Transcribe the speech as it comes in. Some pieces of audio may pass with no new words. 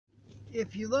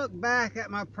If you look back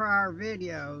at my prior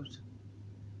videos,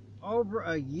 over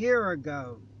a year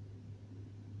ago,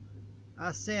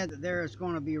 I said that there is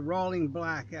going to be rolling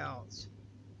blackouts.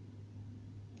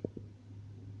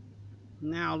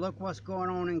 Now look what's going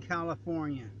on in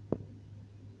California.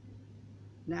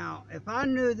 Now, if I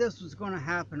knew this was going to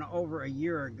happen over a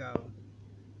year ago,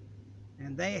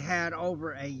 and they had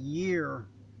over a year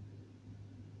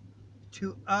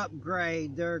to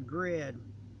upgrade their grid,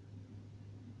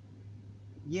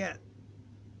 yet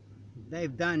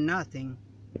they've done nothing,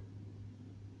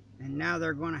 and now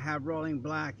they're going to have rolling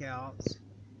blackouts.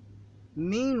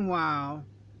 Meanwhile,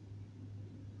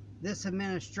 this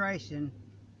administration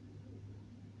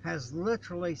has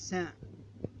literally sent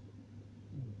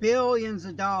billions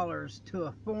of dollars to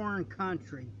a foreign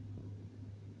country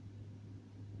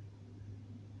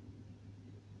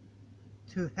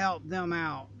to help them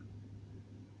out.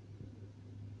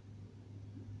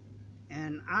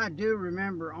 And I do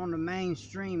remember on the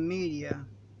mainstream media,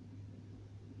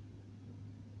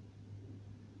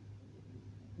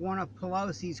 one of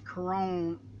Pelosi's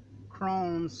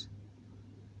crones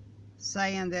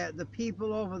saying that the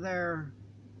people over there,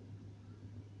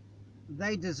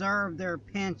 they deserve their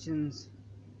pensions.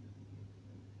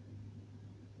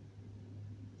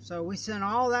 So we sent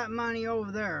all that money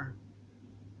over there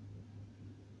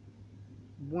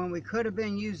when we could have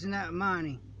been using that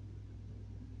money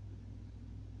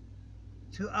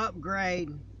to upgrade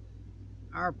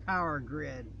our power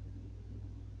grid.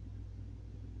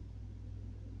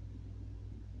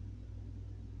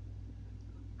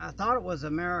 I thought it was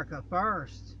America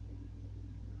first,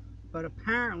 but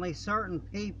apparently certain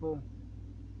people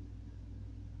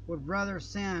would rather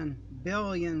send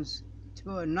billions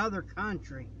to another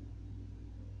country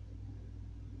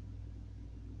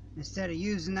instead of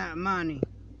using that money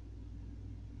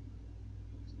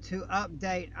to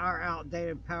update our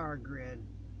outdated power grid.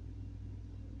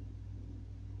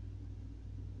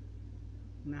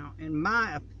 Now, in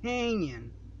my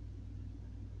opinion,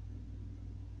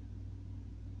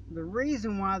 the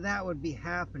reason why that would be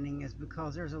happening is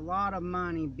because there's a lot of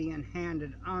money being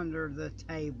handed under the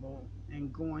table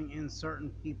and going in certain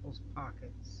people's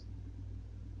pockets.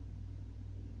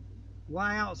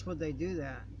 Why else would they do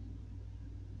that?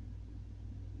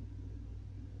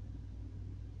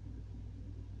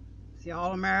 It's the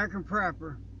all-American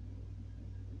prepper.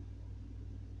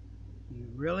 You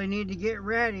really need to get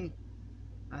ready.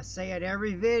 I say it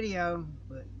every video,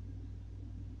 but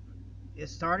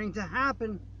it's starting to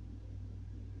happen.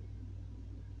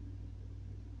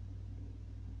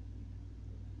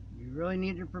 You really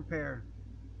need to prepare.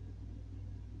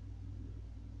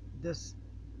 This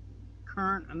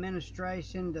current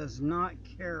administration does not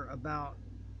care about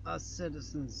us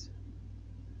citizens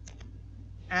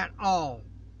at all,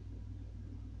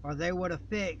 or they would have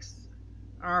fixed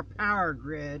our power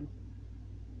grid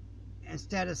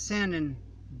instead of sending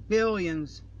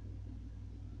billions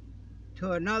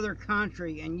to another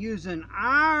country and using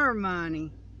our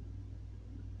money,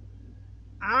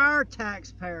 our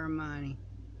taxpayer money,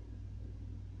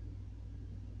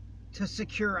 to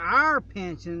secure our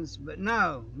pensions. But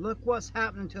no, look what's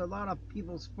happening to a lot of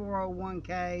people's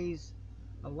 401ks.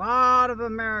 A lot of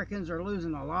Americans are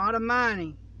losing a lot of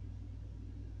money,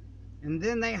 and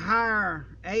then they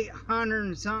hire 800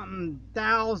 and something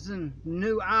thousand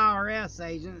new IRS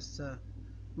agents to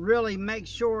really make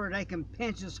sure they can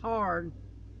pinch us hard.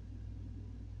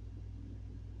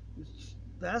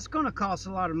 That's going to cost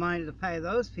a lot of money to pay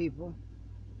those people.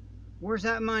 Where's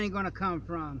that money going to come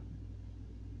from?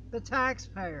 The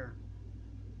taxpayer.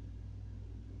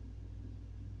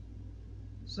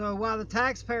 So while the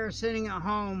taxpayer is sitting at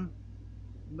home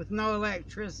with no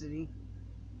electricity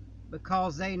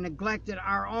because they neglected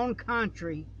our own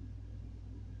country,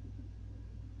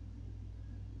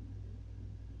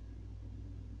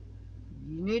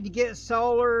 you need to get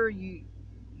solar. You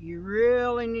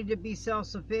really need to be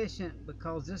self-sufficient,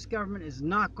 because this government is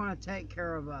not going to take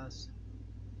care of us.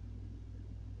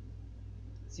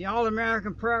 It's the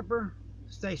all-American prepper.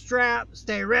 Stay strapped,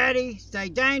 stay ready, stay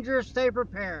dangerous, stay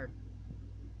prepared.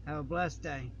 Have a blessed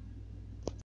day.